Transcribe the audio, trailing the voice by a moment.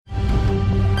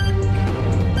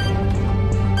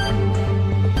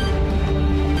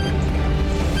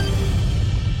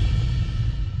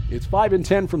5 in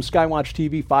 10 from Skywatch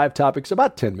TV, 5 topics,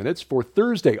 about 10 minutes for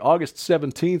Thursday, August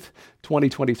 17th,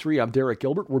 2023. I'm Derek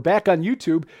Gilbert. We're back on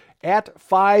YouTube. At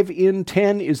 5 in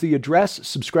 10 is the address.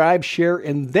 Subscribe, share,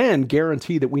 and then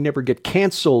guarantee that we never get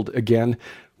canceled again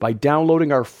by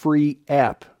downloading our free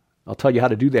app. I'll tell you how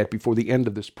to do that before the end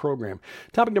of this program.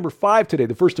 Topic number 5 today,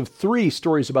 the first of 3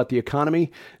 stories about the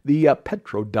economy, the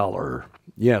petrodollar.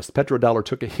 Yes, the petrodollar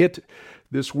took a hit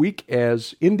this week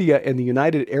as India and the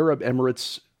United Arab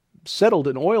Emirates settled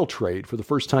an oil trade for the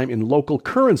first time in local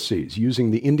currencies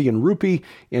using the Indian rupee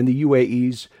and the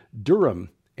UAE's dirham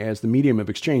as the medium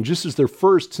of exchange. This is their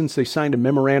first since they signed a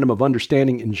memorandum of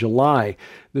understanding in July.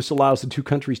 This allows the two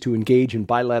countries to engage in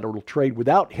bilateral trade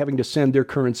without having to send their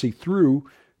currency through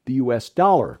the U.S.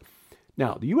 dollar.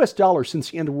 Now, the U.S. dollar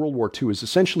since the end of World War II has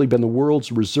essentially been the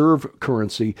world's reserve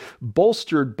currency,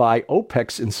 bolstered by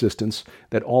OPEC's insistence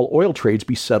that all oil trades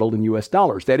be settled in U.S.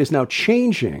 dollars. That is now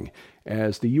changing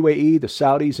as the UAE, the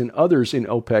Saudis, and others in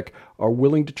OPEC are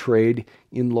willing to trade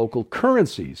in local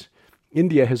currencies.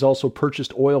 India has also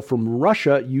purchased oil from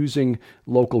Russia using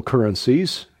local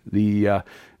currencies, the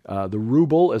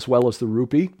ruble as well as the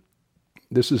rupee.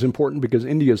 This is important because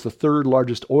India is the third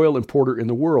largest oil importer in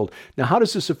the world. Now, how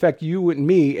does this affect you and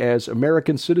me as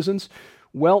American citizens?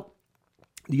 Well,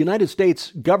 the United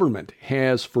States government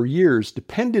has for years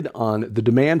depended on the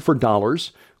demand for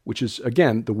dollars, which is,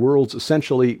 again,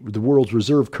 essentially the world's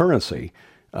reserve currency.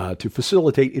 To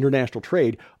facilitate international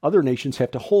trade, other nations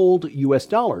have to hold U.S.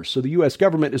 dollars. So the U.S.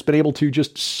 government has been able to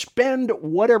just spend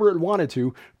whatever it wanted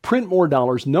to, print more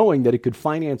dollars, knowing that it could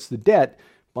finance the debt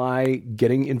by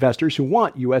getting investors who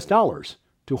want U.S. dollars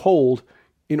to hold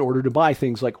in order to buy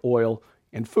things like oil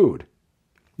and food.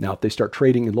 Now, if they start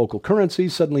trading in local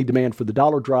currencies, suddenly demand for the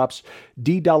dollar drops.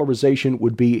 De-dollarization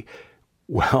would be,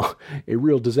 well, a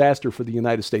real disaster for the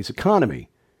United States economy.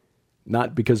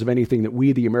 Not because of anything that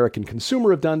we, the American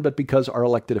consumer, have done, but because our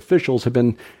elected officials have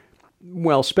been,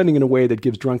 well, spending in a way that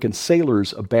gives drunken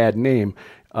sailors a bad name.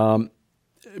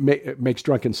 Makes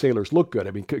drunken sailors look good.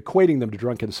 I mean, equating them to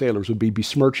drunken sailors would be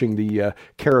besmirching the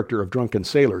character of drunken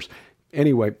sailors.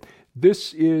 Anyway,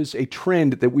 this is a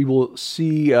trend that we will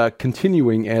see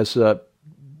continuing as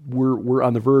we're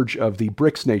on the verge of the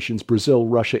BRICS nations, Brazil,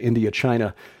 Russia, India,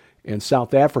 China, and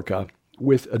South Africa,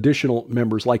 with additional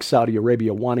members like Saudi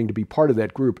Arabia wanting to be part of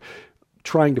that group,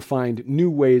 trying to find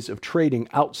new ways of trading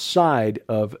outside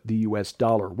of the U.S.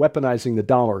 dollar. Weaponizing the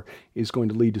dollar is going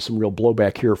to lead to some real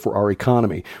blowback here for our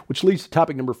economy, which leads to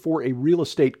topic number 4, a real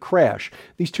estate crash.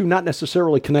 These two not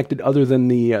necessarily connected other than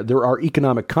there are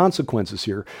economic consequences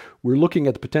here. We're looking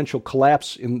at the potential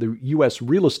collapse in the U.S.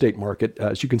 real estate market,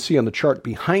 as you can see on the chart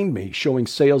behind me, showing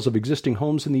sales of existing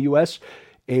homes in the U.S.,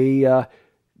 a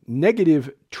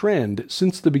negative trend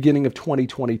since the beginning of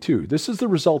 2022. This is the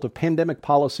result of pandemic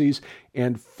policies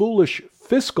and foolish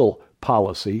fiscal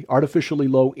policy, artificially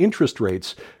low interest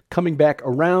rates coming back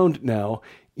around now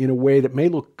in a way that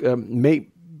may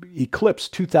eclipse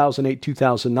 2008,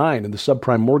 2009 and the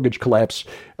subprime mortgage collapse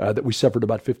that we suffered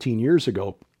about 15 years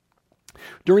ago.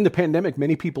 During the pandemic,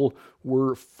 many people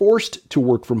were forced to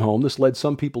work from home. This led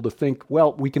some people to think,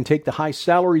 well, we can take the high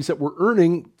salaries that we're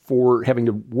earning for having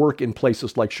to work in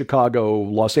places like Chicago,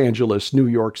 Los Angeles, New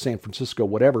York, San Francisco,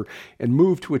 whatever, and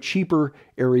move to a cheaper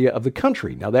area of the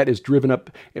country. Now, that is driven up.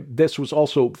 This was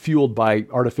also fueled by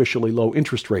artificially low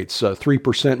interest rates,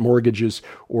 3% mortgages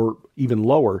or even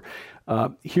lower.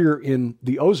 Here in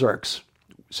the Ozarks,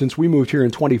 since we moved here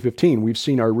in 2015, we've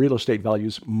seen our real estate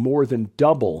values more than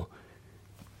double.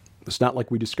 It's not like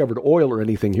we discovered oil or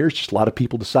anything here. It's just a lot of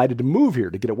people decided to move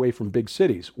here to get away from big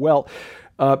cities. Well,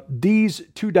 these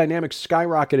two dynamics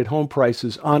skyrocketed home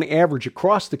prices on average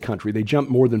across the country. They jumped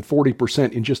more than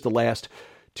 40% in just the last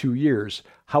 2 years.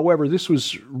 However, this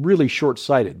was really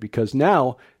short-sighted because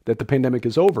now that the pandemic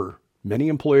is over, many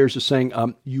employers are saying,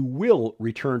 you will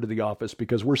return to the office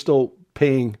because we're still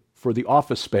paying for the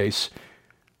office space.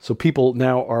 So people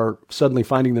now are suddenly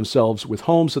finding themselves with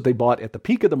homes that they bought at the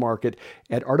peak of the market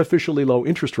at artificially low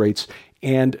interest rates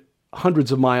and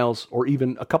hundreds of miles or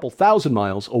even a couple thousand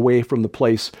miles away from the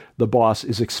place the boss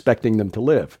is expecting them to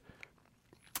live.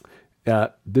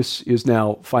 This is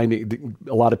now finding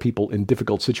a lot of people in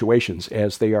difficult situations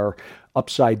as they are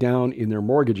upside down in their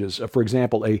mortgages. For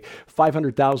example, a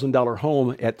 $500,000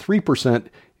 home at 3%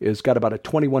 has got about a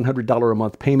 $2,100 a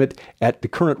month payment. At the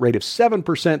current rate of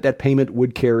 7%, that payment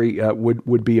would carry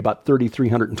would be about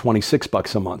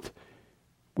 $3,326 a month,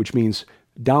 which means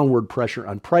downward pressure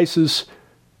on prices,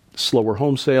 slower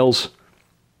home sales.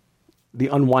 The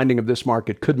unwinding of this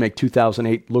market could make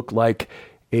 2008 look like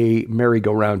a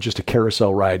merry-go-round, just a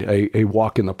carousel ride, a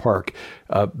walk in the park.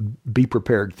 Be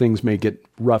prepared. Things may get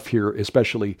rough here,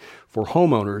 especially for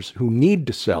homeowners who need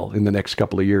to sell in the next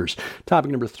couple of years.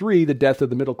 Topic number 3, the death of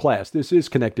the middle class. This is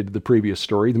connected to the previous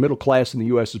story. The middle class in the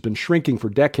U.S. has been shrinking for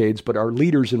decades, but our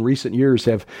leaders in recent years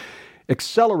have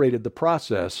accelerated the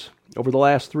process. Over the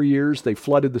last 3 years, they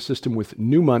flooded the system with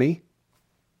new money,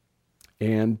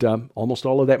 and almost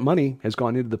all of that money has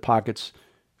gone into the pockets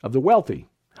of the wealthy.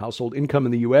 Household income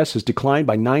in the U.S. has declined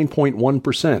by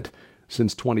 9.1%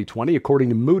 since 2020. According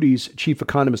to Moody's chief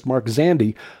economist Mark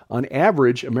Zandi, on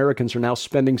average, Americans are now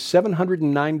spending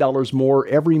 $709 more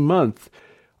every month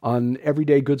on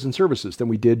everyday goods and services than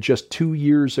we did just 2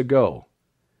 years ago.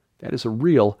 That is a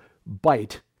real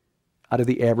bite out of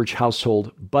the average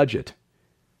household budget.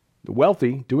 The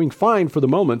wealthy doing fine for the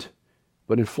moment,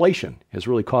 but inflation has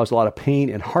really caused a lot of pain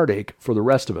and heartache for the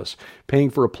rest of us. Paying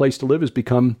for a place to live has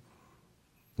become,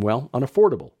 well,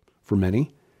 unaffordable for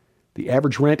many. The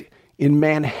average rent in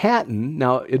Manhattan,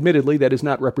 now admittedly that is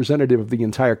not representative of the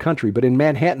entire country, but in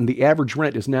Manhattan the average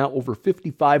rent is now over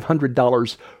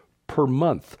 $5,500 per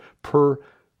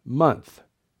month.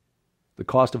 The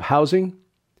cost of housing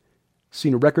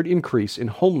seen a record increase in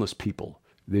homeless people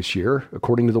this year.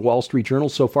 According to the Wall Street Journal,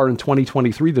 so far in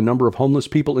 2023, the number of homeless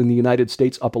people in the United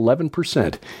States up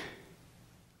 11%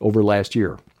 over last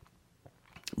year.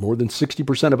 More than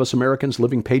 60% of us Americans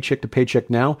living paycheck to paycheck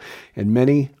now, and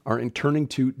many are turning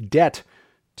to debt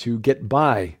to get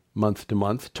by month to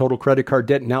month. Total credit card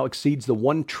debt now exceeds the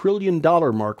 $1 trillion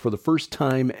mark for the first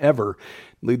time ever.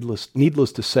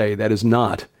 Needless to say, that is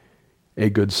not a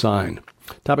good sign.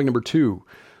 Topic number 2.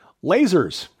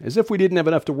 Lasers. As if we didn't have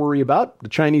enough to worry about, the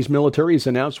Chinese military has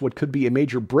announced what could be a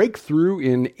major breakthrough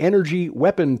in energy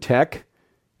weapon tech,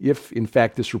 if in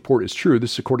fact this report is true.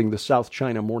 This is according to the South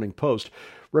China Morning Post.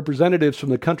 Representatives from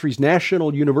the country's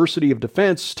National University of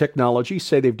Defense Technology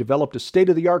say they've developed a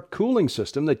state-of-the-art cooling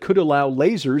system that could allow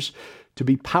lasers to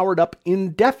be powered up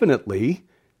indefinitely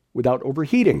without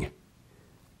overheating.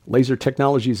 Laser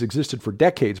technology has existed for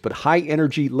decades, but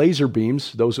high-energy laser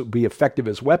beams, those that would be effective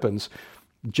as weapons,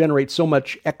 generate so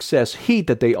much excess heat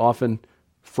that they often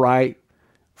fry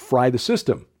the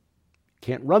system.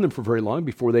 Can't run them for very long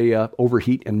before they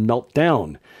overheat and melt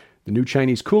down. The new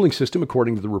Chinese cooling system,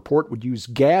 according to the report, would use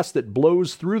gas that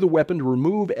blows through the weapon to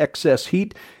remove excess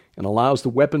heat and allows the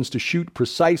weapons to shoot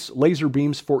precise laser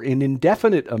beams for an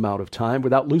indefinite amount of time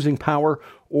without losing power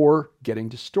or getting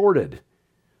distorted.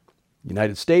 The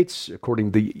United States,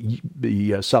 according to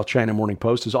the South China Morning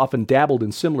Post, has often dabbled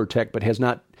in similar tech but has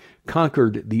not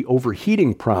conquered the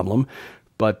overheating problem,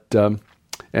 but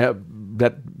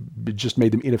that just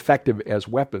made them ineffective as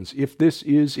weapons. If this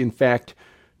is in fact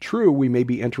true, we may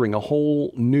be entering a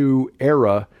whole new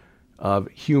era of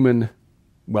human,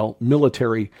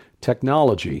 military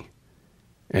technology.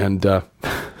 And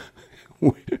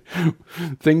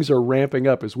things are ramping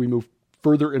up as we move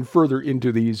further and further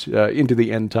into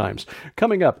the end times.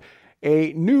 Coming up,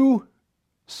 a new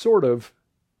sort of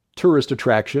tourist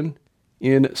attraction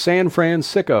in San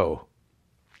Francisco.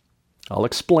 I'll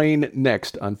explain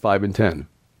next on 5 and 10.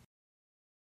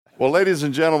 Well, ladies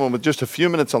and gentlemen, with just a few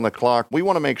minutes on the clock, we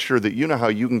want to make sure that you know how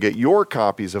you can get your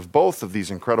copies of both of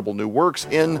these incredible new works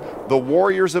in the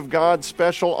Warriors of God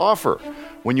special offer.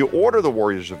 When you order the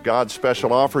Warriors of God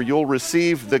special offer, you'll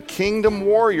receive the Kingdom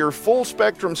Warrior Full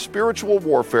Spectrum Spiritual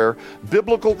Warfare,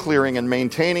 Biblical Clearing and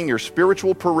Maintaining Your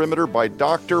Spiritual Perimeter by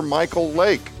Dr. Michael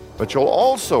Lake. But you'll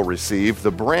also receive the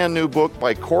brand new book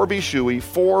by Corby Shuey,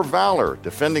 For Valor,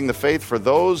 Defending the Faith for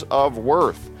Those of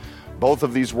Worth. Both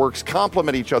of these works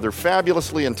complement each other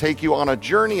fabulously and take you on a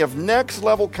journey of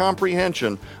next-level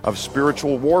comprehension of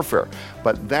spiritual warfare.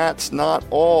 But that's not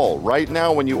all. Right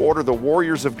now, when you order the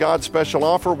Warriors of God special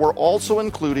offer, we're also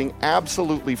including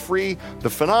absolutely free the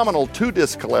phenomenal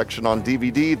 2-disc collection on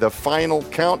DVD, The Final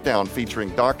Countdown, featuring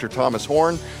Dr. Thomas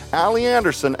Horn, Allie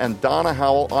Anderson, and Donna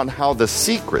Howell on how the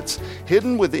secrets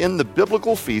hidden within the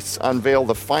biblical feasts unveil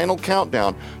the final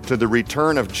countdown to the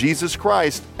return of Jesus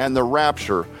Christ and the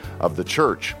rapture of the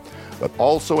church. But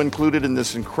also included in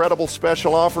this incredible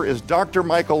special offer is Dr.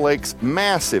 Michael Lake's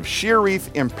massive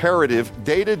Sheerreef Imperative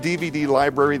data DVD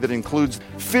library that includes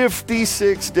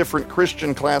 56 different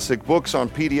Christian classic books on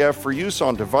PDF for use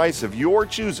on device of your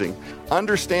choosing,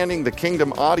 Understanding the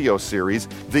Kingdom audio series,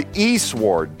 the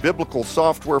eSword biblical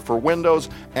software for Windows,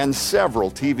 and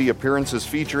several TV appearances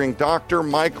featuring Dr.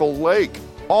 Michael Lake.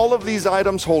 All of these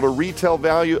items hold a retail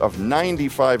value of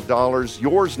 $95,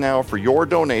 yours now for your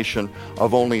donation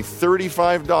of only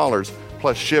 $35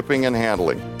 plus shipping and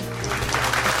handling.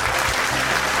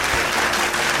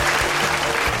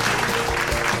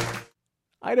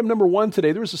 I Item number 1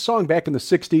 today, there was a song back in the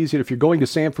 60s, if you're going to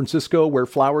San Francisco, wear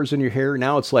flowers in your hair.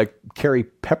 Now it's like carry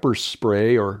pepper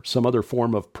spray or some other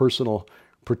form of personal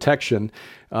protection.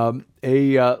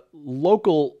 A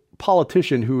local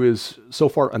politician who is so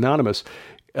far anonymous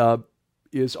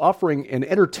is offering an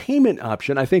entertainment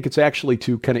option. I think it's actually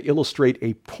to kind of illustrate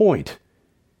a point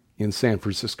in San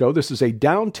Francisco. This is a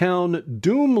downtown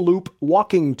doom loop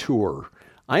walking tour.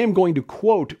 I am going to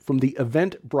quote from the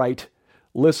Eventbrite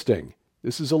listing.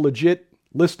 This is a legit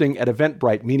listing at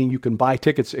Eventbrite, meaning you can buy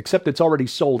tickets, except it's already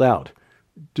sold out.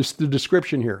 Just the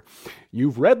description here.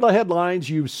 You've read the headlines,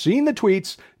 you've seen the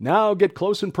tweets, now get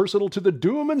close and personal to the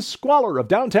doom and squalor of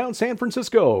downtown San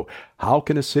Francisco. How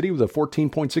can a city with a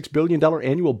 $14.6 billion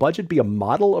annual budget be a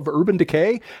model of urban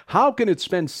decay? How can it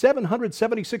spend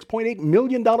 $776.8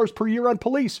 million per year on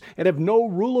police and have no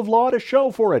rule of law to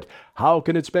show for it? How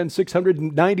can it spend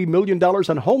 $690 million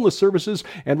on homeless services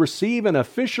and receive an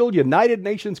official United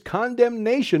Nations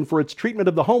condemnation for its treatment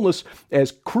of the homeless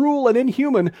as cruel and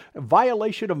inhuman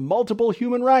violation of multiple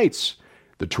human rights?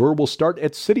 The tour will start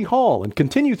at City Hall and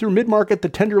continue through Mid-Market, the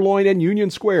Tenderloin, and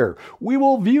Union Square. We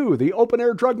will view the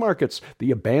open-air drug markets, the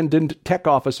abandoned tech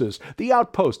offices, the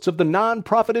outposts of the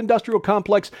non-profit industrial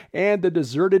complex, and the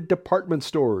deserted department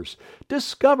stores.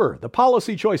 Discover the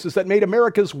policy choices that made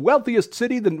America's wealthiest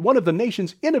city one of the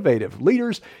nation's innovative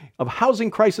leaders of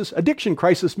housing crisis, addiction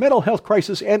crisis, mental health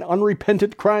crisis, and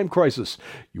unrepentant crime crisis.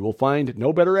 You will find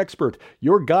no better expert.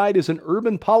 Your guide is an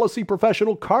urban policy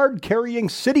professional, card-carrying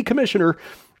city commissioner,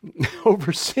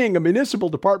 overseeing a municipal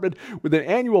department with an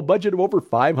annual budget of over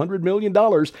 $500 million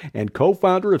and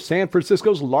co-founder of San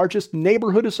Francisco's largest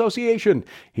neighborhood association.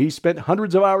 He spent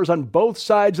hundreds of hours on both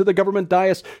sides of the government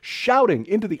dais shouting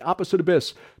into the opposite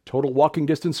abyss. Total walking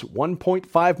distance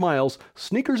 1.5 miles.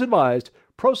 Sneakers advised.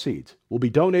 Proceeds will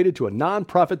be donated to a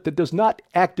nonprofit that does not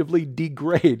actively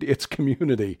degrade its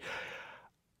community.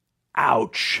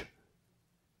 Ouch.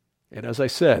 And as I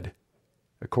said,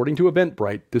 according to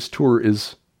Eventbrite, this tour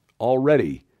is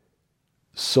already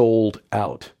sold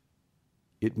out.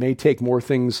 It may take more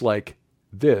things like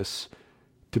this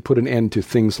to put an end to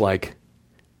things like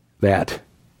that.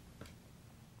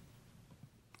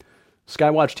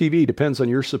 Skywatch TV depends on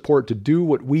your support to do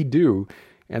what we do,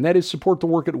 and that is support the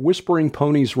work at Whispering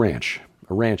Ponies Ranch,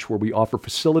 a ranch where we offer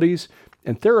facilities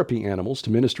and therapy animals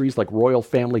to ministries like Royal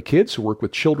Family Kids, who work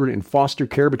with children in foster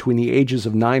care between the ages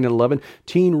of 9 and 11,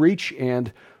 Teen Reach,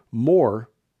 and more.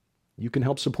 You can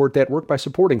help support that work by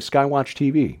supporting Skywatch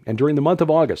TV. And during the month of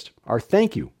August, our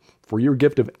thank you for your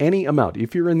gift of any amount,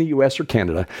 if you're in the U.S. or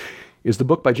Canada, is the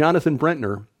book by Jonathan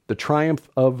Brentner, The Triumph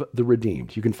of the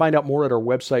Redeemed. You can find out more at our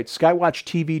website,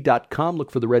 skywatchtv.com.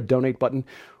 Look for the red donate button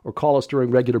or call us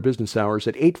during regular business hours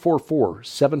at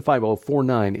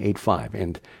 844-750-4985.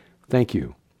 And thank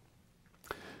you.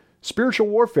 Spiritual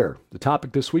warfare, the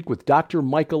topic this week with Dr.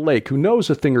 Michael Lake, who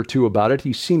knows a thing or two about it.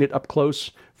 He's seen it up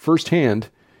close, firsthand,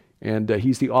 and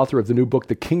he's the author of the new book,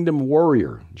 The Kingdom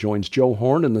Warrior. Joins Joe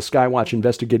Horn and the Skywatch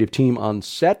investigative team on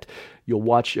set.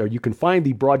 You can find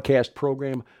the broadcast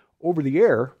program over the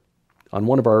air on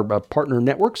one of our partner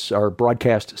networks. Our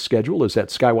broadcast schedule is at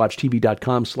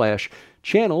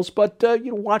skywatchtv.com/channels, but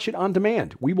watch it on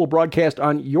demand. We will broadcast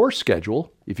on your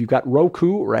schedule. If you've got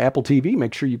Roku or Apple TV,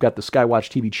 make sure you've got the Skywatch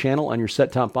TV channel on your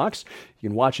set-top box. You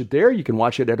can watch it there. You can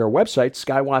watch it at our website,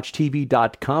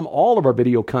 skywatchtv.com. All of our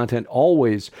video content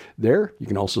always there. You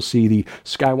can also see the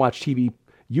Skywatch TV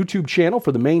YouTube channel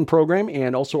for the main program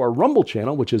and also our Rumble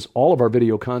channel, which is all of our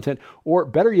video content. Or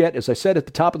better yet, as I said at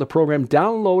the top of the program,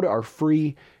 download our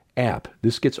free app.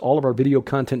 This gets all of our video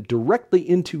content directly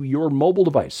into your mobile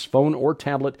device, phone or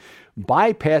tablet,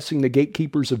 bypassing the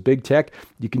gatekeepers of big tech.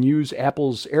 You can use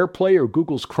Apple's AirPlay or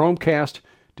Google's Chromecast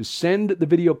to send the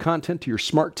video content to your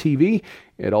smart TV.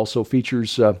 It also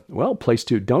features, a place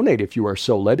to donate if you are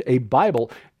so led, a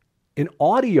Bible, an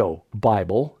audio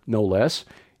Bible, no less,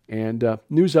 and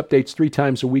news updates 3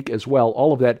 times a week as well.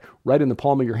 All of that right in the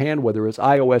palm of your hand, whether it's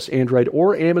iOS, Android,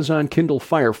 or Amazon Kindle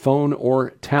Fire phone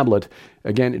or tablet.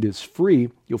 Again, it is free.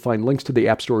 You'll find links to the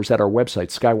app stores at our website,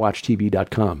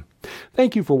 skywatchtv.com.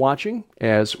 Thank you for watching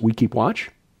as we keep watch.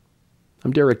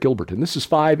 I'm Derek Gilbert, and this is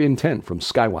 5 in 10 from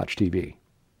Skywatch TV.